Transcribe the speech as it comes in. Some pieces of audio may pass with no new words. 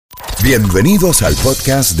Bienvenidos al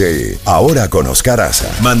podcast de Ahora con Oscar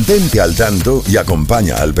Aza. Mantente al tanto y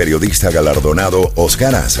acompaña al periodista galardonado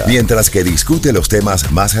Oscar Aza mientras que discute los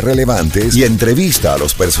temas más relevantes y entrevista a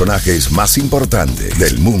los personajes más importantes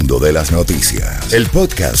del mundo de las noticias. El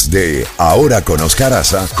podcast de Ahora con Oscar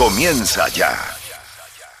Aza comienza ya.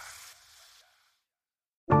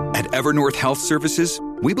 At Evernorth Health Services,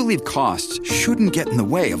 we believe costs shouldn't get in the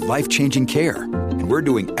way of life-changing care, and we're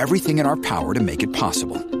doing everything in our power to make it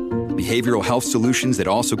possible. Behavioral health solutions that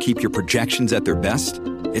also keep your projections at their best?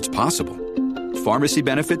 It's possible. Pharmacy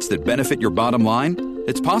benefits that benefit your bottom line?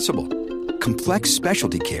 It's possible. Complex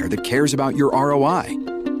specialty care that cares about your ROI?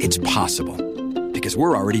 It's possible. Because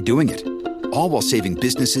we're already doing it. All while saving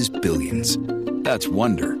businesses billions. That's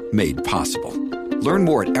Wonder made possible. Learn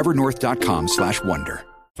more at evernorth.com/wonder.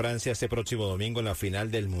 Francia este próximo domingo en la final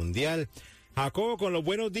del Mundial. Jacobo, con los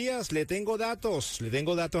buenos días, le tengo datos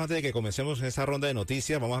antes de que comencemos en esta ronda de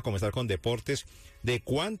noticias. Vamos a comenzar con deportes. ¿De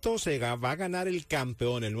cuánto se va a ganar el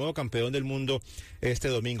campeón, el nuevo campeón del mundo este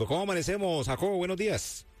domingo? ¿Cómo amanecemos, Jacobo? Buenos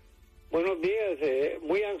días. Buenos días,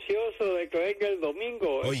 muy ansioso de que venga el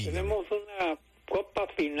domingo. Oye. Tenemos una copa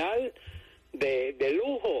final de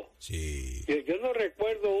lujo. Sí. Yo no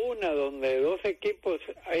recuerdo una donde dos equipos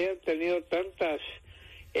hayan tenido tantas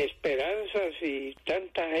esperanzas y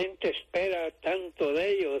tanta gente espera tanto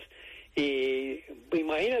de ellos. Y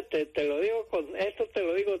imagínate, te lo digo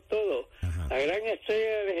todo. Ajá. La gran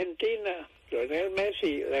estrella de Argentina, Lionel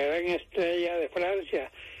Messi, la gran estrella de Francia,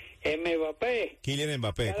 Kylian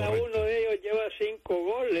Mbappé, cada correcto. uno de ellos lleva 5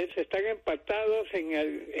 goles, están empatados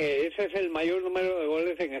ese es el mayor número de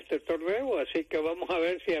goles en este torneo, así que vamos a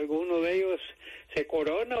ver si alguno de ellos se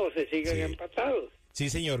corona o se siguen empatados. Sí,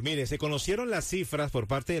 señor. Mire, se conocieron las cifras por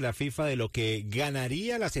parte de la FIFA de lo que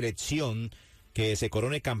ganaría la selección que se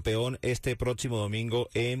corone campeón este próximo domingo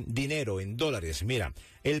en dinero, en dólares. Mira,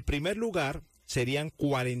 el primer lugar serían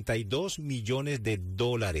 42 millones de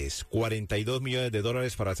dólares. 42 millones de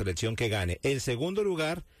dólares para la selección que gane. El segundo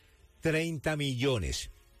lugar, 30 millones.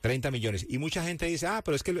 30 millones. Y mucha gente dice,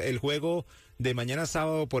 pero es que el juego de mañana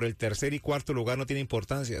sábado por el tercer y cuarto lugar no tiene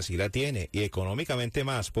importancia. Sí la tiene. Y económicamente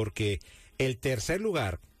más, porque el tercer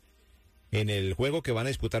lugar en el juego que van a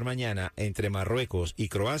disputar mañana entre Marruecos y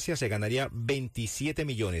Croacia se ganaría 27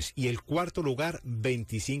 millones. Y el cuarto lugar,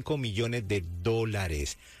 25 millones de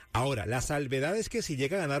dólares. Ahora, la salvedad es que si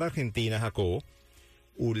llega a ganar Argentina, Jacobo,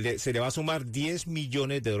 se le va a sumar 10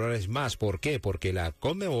 millones de dólares más. ¿Por qué? Porque la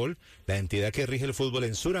Conmebol, la entidad que rige el fútbol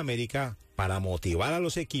en Sudamérica, para motivar a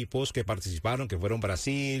los equipos que participaron, que fueron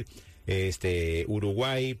Brasil,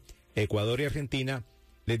 Uruguay, Ecuador y Argentina,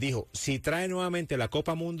 les dijo, si trae nuevamente la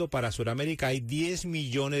Copa Mundo para Sudamérica hay 10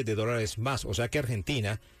 millones de dólares más. O sea que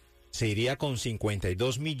Argentina se iría con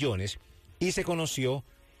 52 millones y se conoció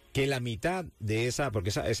que la mitad de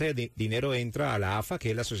porque ese dinero entra a la AFA,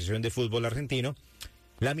 que es la Asociación de Fútbol Argentino,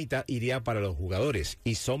 la mitad iría para los jugadores.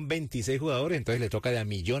 Y son 26 jugadores, entonces le toca de a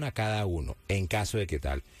millón a cada uno, en caso de que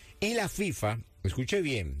tal. Y la FIFA, escuche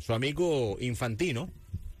bien, su amigo Infantino,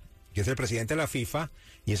 que es el presidente de la FIFA,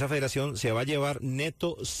 y esa federación se va a llevar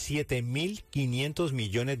neto 7.500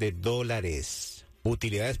 millones de dólares.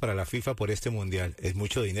 Utilidades para la FIFA por este mundial. Es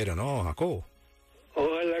mucho dinero, ¿no, Jacobo?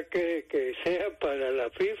 Ojalá que sea para la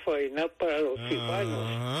FIFA y no para los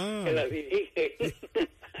fifanos que la dirigen.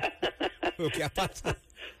 ¿Qué pasa?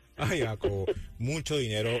 Ay, Jacobo, mucho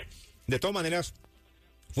dinero. De todas maneras,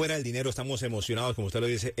 fuera del dinero, estamos emocionados, como usted lo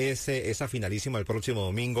dice, esa finalísima el próximo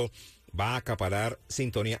domingo va a acaparar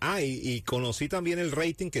sintonía. Y conocí también el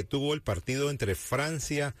rating que tuvo el partido entre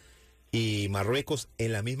Francia y Marruecos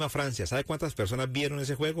en la misma Francia. ¿Sabe cuántas personas vieron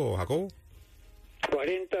ese juego, Jacobo?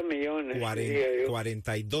 40 millones.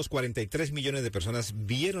 42, 43 millones de personas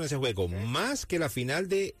vieron ese juego, más que la final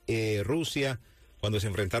de Rusia cuando se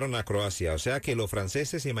enfrentaron a Croacia. O sea que los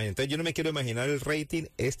franceses, imagínate, yo no me quiero imaginar el rating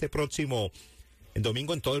este próximo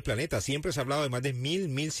domingo en todo el planeta. Siempre se ha hablado de más de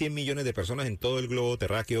 1.100 millones de personas en todo el globo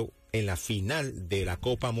terráqueo en la final de la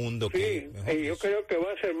Copa Mundo. Sí, yo creo que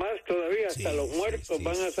va a ser más todavía, hasta los muertos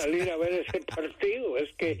van a salir a ver ese partido. Es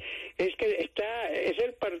que es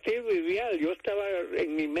el partido ideal. Yo estaba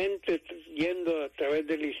en mi mente yendo a través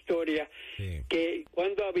de la historia que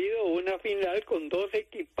cuando ha habido una final con dos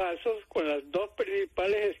equipazos, con las dos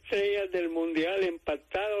principales estrellas del mundial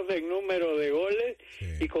empatados en número de goles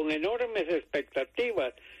y con enormes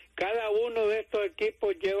expectativas. Cada uno de estos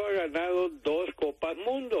equipos lleva ganado 2 Copas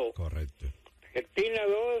Mundo. Correcto. Argentina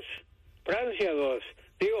 2, Francia 2.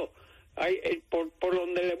 Digo, por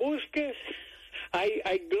donde le busques,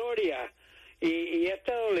 hay gloria. Y he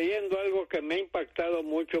estado leyendo algo que me ha impactado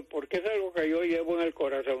mucho, porque es algo que yo llevo en el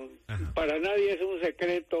corazón. Ajá. Para nadie es un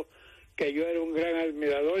secreto que yo era un gran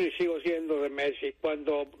admirador y sigo siendo de Messi.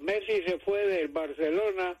 Cuando Messi se fue del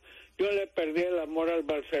Barcelona, yo le perdí el amor al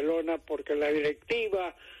Barcelona porque la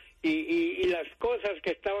directiva y las cosas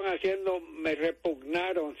que estaban haciendo me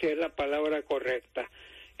repugnaron, si es la palabra correcta.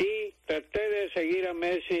 Y traté de seguir a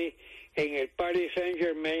Messi en el Paris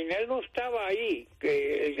Saint-Germain. Él no estaba ahí,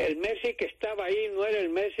 el Messi que estaba ahí no era el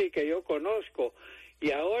Messi que yo conozco.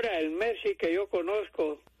 Y ahora el Messi que yo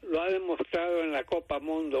conozco lo ha demostrado en la Copa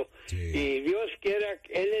Mundo. Sí. Y Dios quiera,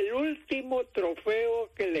 es el último trofeo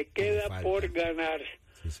que le queda por ganar.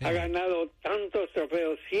 Sí, ha ganado tantos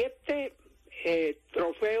trofeos, 7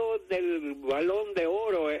 trofeos del Balón de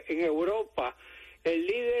Oro en Europa, el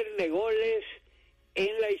líder de goles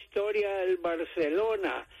en la historia del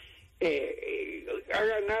Barcelona, ha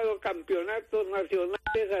ganado campeonatos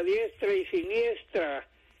nacionales a diestra y siniestra,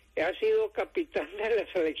 ha sido capitán de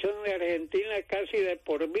la selección de Argentina casi de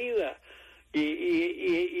por vida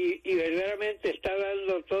y verdaderamente está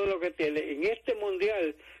dando todo lo que tiene. En este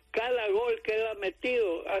mundial, cada gol que él ha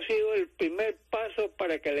metido ha sido el primer paso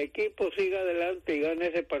para que el equipo siga adelante y gane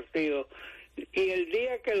ese partido. Y el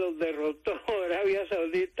día que los derrotó Arabia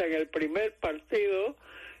Saudita en el primer partido,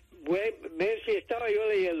 Messi, estaba yo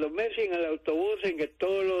leyendo, Messi en el autobús en que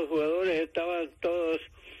todos los jugadores estaban todos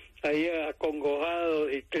ahí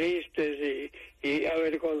acongojados y tristes y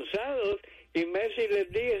avergonzados, y Messi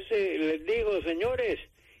les dijo, señores,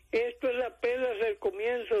 esto es apenas el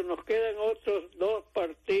comienzo, nos quedan otros 2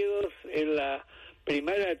 partidos en la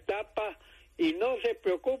primera etapa y no se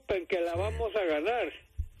preocupen que la vamos a ganar.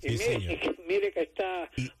 Sí, mire que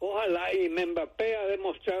está, ojalá, y Mbappé ha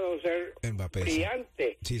demostrado ser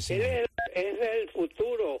brillante. Sí, él es el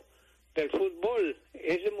futuro del fútbol.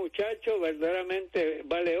 Ese muchacho verdaderamente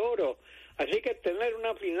vale oro. Así que tener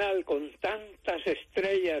una final con tantas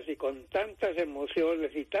estrellas y con tantas emociones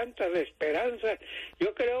y tantas esperanzas,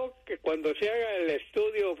 yo creo que cuando se haga el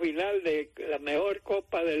estudio final de la mejor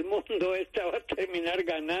Copa del Mundo, esta va a terminar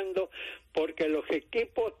ganando, porque los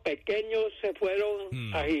equipos pequeños se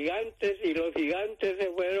fueron a gigantes y los gigantes se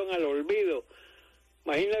fueron al olvido.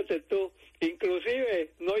 Imagínate tú, inclusive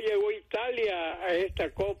no llegó Italia a esta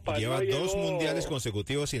Copa. Lleva 2 mundiales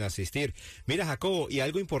consecutivos sin asistir. Mira, Jacobo, y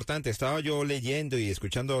algo importante, estaba yo leyendo y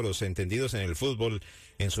escuchando a los entendidos en el fútbol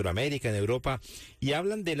en Sudamérica, en Europa, y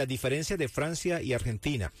hablan de la diferencia de Francia y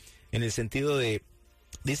Argentina, en el sentido de,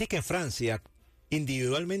 dice que Francia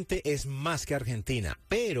individualmente es más que Argentina,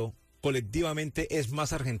 pero colectivamente es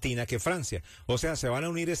más Argentina que Francia. O sea, se van a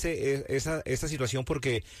unir esta situación,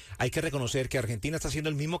 porque hay que reconocer que Argentina está haciendo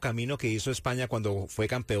el mismo camino que hizo España cuando fue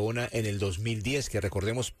campeona en el 2010, que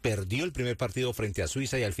recordemos perdió el primer partido frente a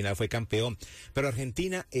Suiza y al final fue campeón. Pero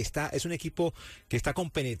Argentina es un equipo que está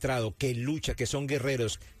compenetrado, que lucha, que son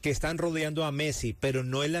guerreros, que están rodeando a Messi, pero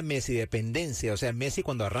no es la Messi dependencia. O sea, Messi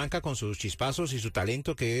cuando arranca con sus chispazos y su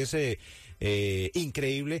talento, que es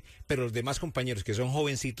increíble, pero los demás compañeros que son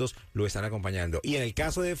jovencitos lo están acompañando. Y en el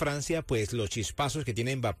caso de Francia, pues los chispazos que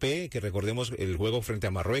tiene Mbappé, que recordemos el juego frente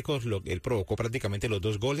a Marruecos, él provocó prácticamente los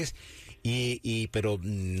 2 goles, pero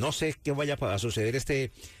no sé qué vaya a suceder este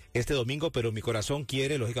domingo, pero mi corazón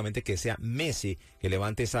quiere, lógicamente, que sea Messi que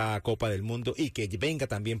levante esa Copa del Mundo y que venga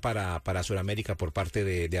también para Sudamérica por parte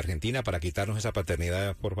de Argentina, para quitarnos esa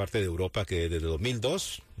paternidad por parte de Europa, que desde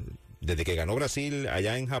 2002, desde que ganó Brasil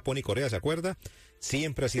allá en Japón y Corea, ¿se acuerda?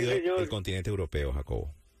 Siempre ha sido el continente europeo,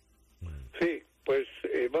 Jacobo. Sí, pues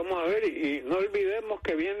vamos a ver, y no olvidemos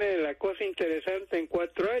que viene la cosa interesante en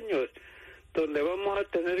 4 años, donde vamos a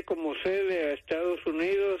tener como sede a Estados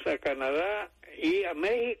Unidos, a Canadá y a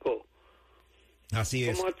México. Así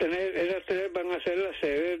es. Vamos a tener, esas 3 van a ser las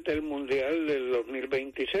sedes del Mundial del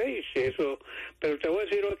 2026, pero te voy a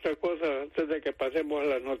decir otra cosa antes de que pasemos a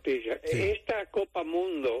las noticias. Sí. Esta Copa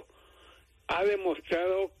Mundo ha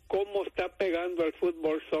demostrado cómo está pegando al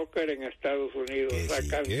fútbol soccer en Estados Unidos. La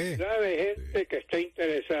cantidad de gente que está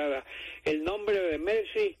interesada. El nombre de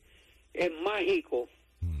Messi es mágico.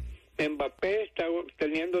 Mbappé está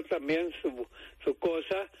teniendo también su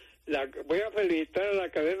cosa. Voy a felicitar a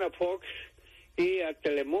la cadena Fox y a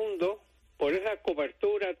Telemundo por esa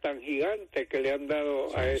cobertura tan gigante que le han dado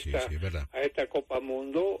a esta Copa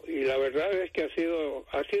Mundo, y la verdad es que ha sido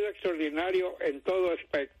extraordinario en todo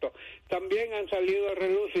aspecto. También han salido a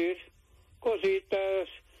relucir cositas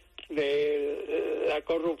de la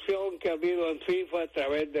corrupción que ha habido en FIFA a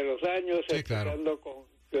través de los años, empezando con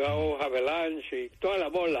Joao Avalanche y toda la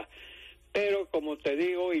bola. Pero como te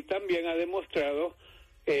digo, y también ha demostrado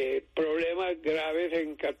problemas graves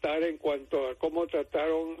en Qatar en cuanto a cómo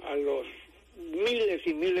trataron a los miles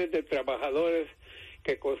y miles de trabajadores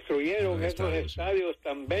que construyeron esos estadios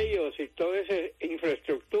tan bellos y toda esa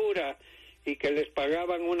infraestructura y que les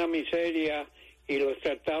pagaban una miseria y los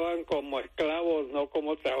trataban como esclavos, no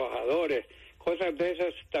como trabajadores. Cosas de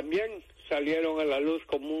esas también salieron a la luz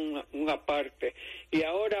como una parte. Y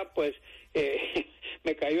ahora, pues,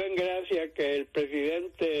 me cayó en gracia que el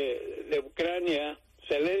presidente de Ucrania,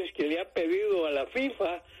 Zelensky, le ha pedido a la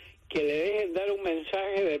FIFA que le dejen dar un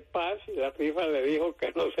mensaje de paz, y la FIFA le dijo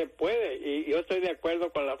que no se puede, y yo estoy de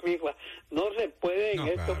acuerdo con la FIFA, no se puede en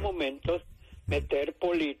estos momentos meter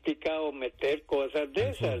política o meter cosas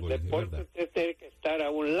de esas. El deporte tiene que estar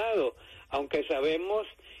a un lado, aunque sabemos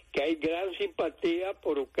que hay gran simpatía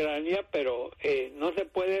por Ucrania, pero no se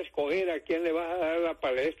puede escoger a quién le vas a dar la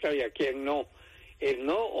palestra y a quién no, el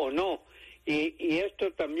no o no. Y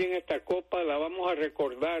esto también, esta copa la vamos a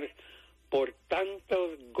recordar por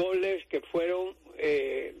tantos goles que fueron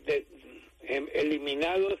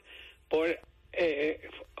eliminados por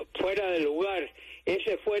fuera de lugar.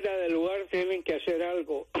 Ese fuera de lugar tienen que hacer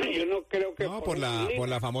algo. Yo no creo que... No, por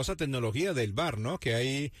la famosa tecnología del VAR, ¿no? Que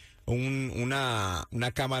hay una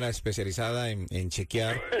cámara especializada en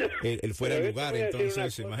chequear el fuera de lugar.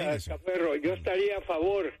 Entonces, imagínese. Yo estaría a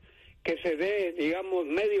favor que se dé, digamos,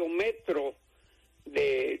 medio metro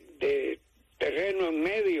de terreno en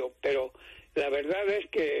medio, pero la verdad es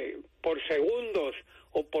que por segundos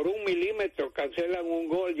o por 1 milímetro cancelan un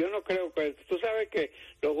gol. Yo no creo que... Tú sabes que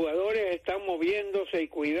los jugadores están moviéndose y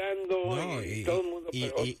cuidando, y todo el mundo, y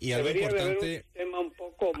algo debería importante, de haber un sistema un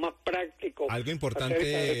poco más práctico. Algo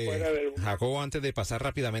importante, Jacobo, antes de pasar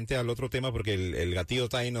rápidamente al otro tema, porque el gatillo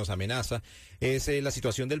Tai nos amenaza, es la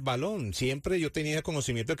situación del balón. Siempre yo tenía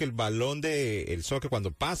conocimiento de que el balón el soccer,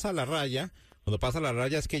 cuando pasa la raya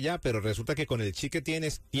es que ya, pero resulta que con el chip que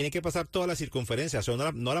tiene que pasar toda la circunferencia, o sea,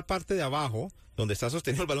 no la parte de abajo donde está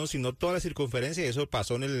sostenido el balón, sino toda la circunferencia, y eso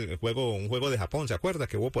pasó en un juego de Japón, ¿se acuerda?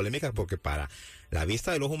 Que hubo polémica porque para la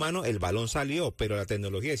vista del ojo humano el balón salió, pero la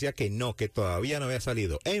tecnología decía que no, que todavía no había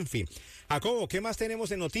salido. En fin, Jacobo, ¿qué más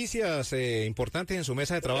tenemos en noticias importantes en su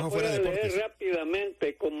mesa de trabajo fuera de deportes?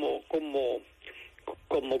 Rápidamente como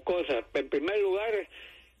cosas. En primer lugar,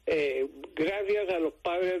 gracias a los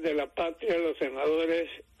padres de la patria, los senadores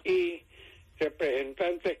y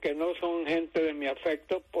representantes que no son gente de mi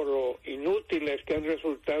afecto por lo inútiles que han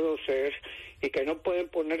resultado ser y que no pueden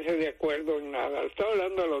ponerse de acuerdo en nada. Estoy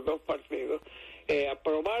hablando de los dos partidos.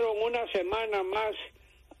 Aprobaron una semana más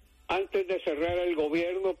antes de cerrar el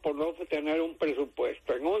gobierno por no tener un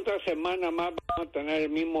presupuesto. En otra semana más vamos a tener el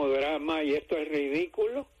mismo drama, y esto es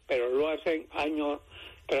ridículo, pero lo hacen año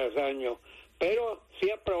tras año. Pero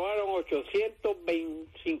sí aprobaron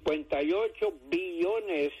 858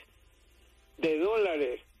 billones de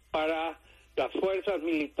dólares para las fuerzas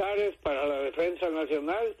militares, para la defensa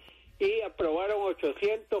nacional, y aprobaron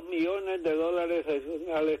 800 millones de dólares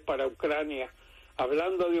adicionales para Ucrania.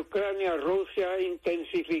 Hablando de Ucrania, Rusia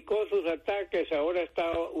intensificó sus ataques, ahora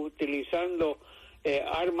está utilizando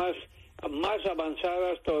armas más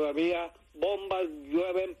avanzadas todavía, bombas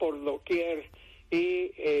llueven por doquier,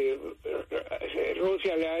 y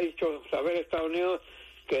Rusia le ha hecho saber a Estados Unidos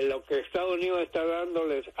que lo que Estados Unidos está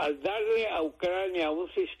dándoles, al darle a Ucrania un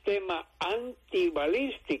sistema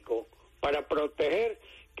antibalístico para proteger,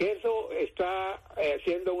 que eso está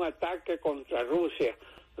haciendo un ataque contra Rusia.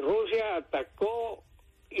 Rusia atacó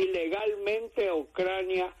ilegalmente a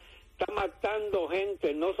Ucrania, está matando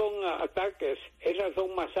gente, no son ataques, esas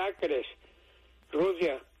son masacres.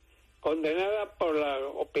 Rusia, condenada por la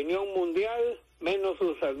opinión mundial, menos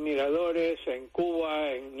sus admiradores en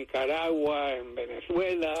Cuba, en Nicaragua, en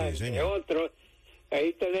Venezuela, entre otros.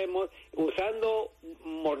 Ahí tenemos, usando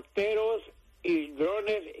morteros y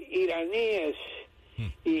drones iraníes,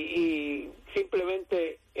 y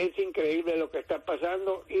simplemente es increíble lo que está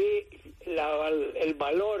pasando, y el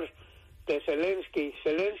valor de Zelensky.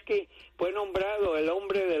 Zelensky fue nombrado el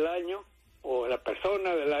hombre del año, o la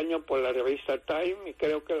persona del año, por la revista Time, y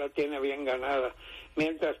creo que la tiene bien ganada.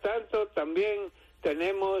 Mientras tanto, también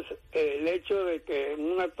tenemos el hecho de que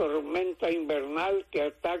una tormenta invernal que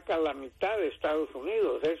ataca a la mitad de Estados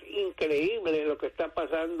Unidos. Es increíble lo que está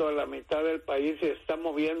pasando a la mitad del país, y se está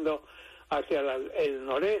moviendo hacia el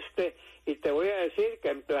noreste, y te voy a decir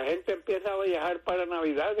que la gente empieza a viajar para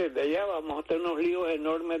Navidad. Desde allá vamos a tener unos líos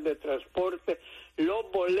enormes de transporte. Los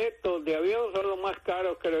boletos de avión son los más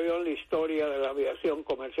caros, creo yo, en la historia de la aviación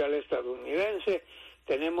comercial estadounidense.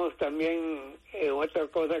 Tenemos también otra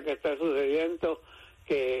cosa que está sucediendo,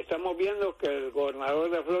 que estamos viendo que el gobernador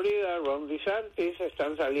de Florida, Ron DeSantis,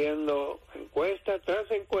 están saliendo encuesta tras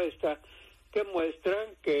encuesta que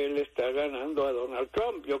muestran que él está ganando a Donald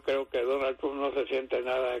Trump. Yo creo que Donald Trump no se siente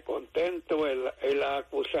nada de contento. Él ha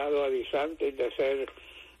acusado a DeSantis de ser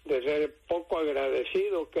de ser poco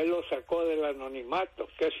agradecido que él lo sacó del anonimato,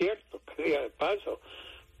 que es cierto, que diga de paso,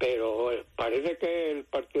 pero parece que el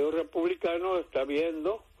Partido Republicano está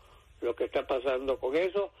viendo lo que está pasando con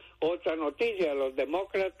eso. Otra noticia, los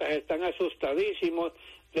demócratas están asustadísimos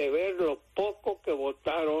de ver lo poco que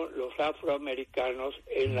votaron los afroamericanos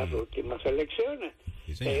en las últimas elecciones.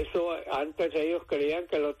 Sí, eso antes ellos creían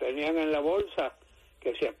que lo tenían en la bolsa,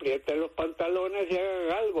 que se aprieten los pantalones y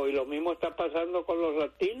hagan algo, y lo mismo está pasando con los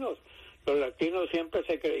latinos. Los latinos siempre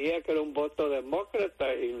se creía que era un voto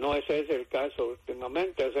demócrata y no ese es el caso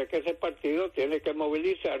últimamente. O sea que ese partido tiene que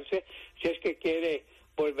movilizarse si es que quiere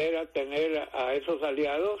volver a tener a esos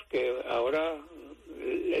aliados que ahora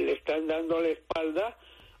le están dando la espalda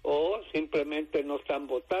o simplemente no están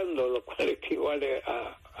votando, lo cual equivale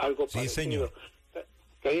a algo parecido. Sí, señor.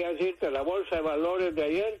 Quería decirte, la bolsa de valores de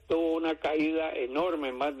ayer tuvo una caída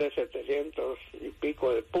enorme, más de 700 y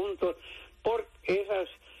pico de puntos, por esas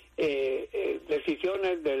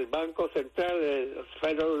decisiones del Banco Central, del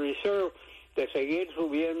Federal Reserve, de seguir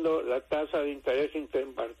subiendo la tasa de interés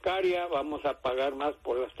interbancaria. Vamos a pagar más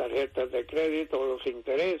por las tarjetas de crédito, los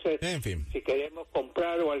intereses. En fin. Si queremos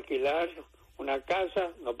comprar o alquilar una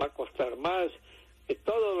casa, nos va a costar más.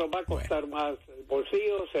 Todo nos va a costar más. El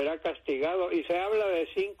bolsillo será castigado y se habla de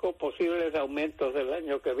 5 posibles aumentos del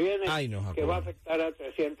año que viene. Ay, no, que va a afectar a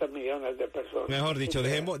 300 millones de personas. Mejor dicho,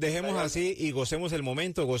 dejemos así y gocemos el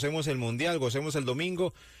momento, gocemos el mundial, gocemos el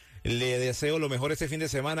domingo. Le deseo lo mejor este fin de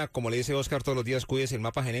semana. Como le dice Oscar todos los días, cuídese el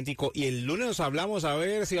mapa genético. Y el lunes nos hablamos a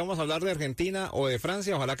ver si vamos a hablar de Argentina o de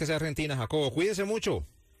Francia. Ojalá que sea Argentina, Jacobo. Cuídese mucho.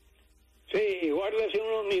 Sí, guárdese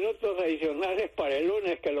unos minutos adicionales para el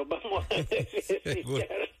lunes que los vamos a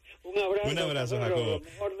necesitar. Un abrazo, Jacobo. Lo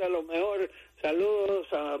mejor de lo mejor. Saludos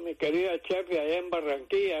a mi querida Chefi allá en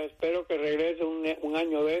Barranquilla. Espero que regrese un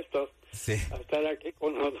año de estos. Sí. A estar aquí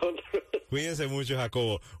con nosotros. Cuídense mucho,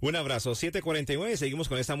 Jacobo. Un abrazo. 7:49. Seguimos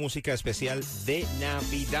con esta música especial de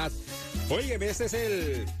Navidad. Oigan, este es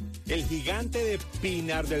el gigante de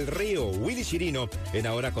Pinar del Río, Willy Chirino, en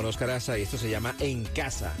Ahora con Oscar Aza, y esto se llama En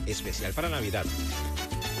Casa, especial para Navidad.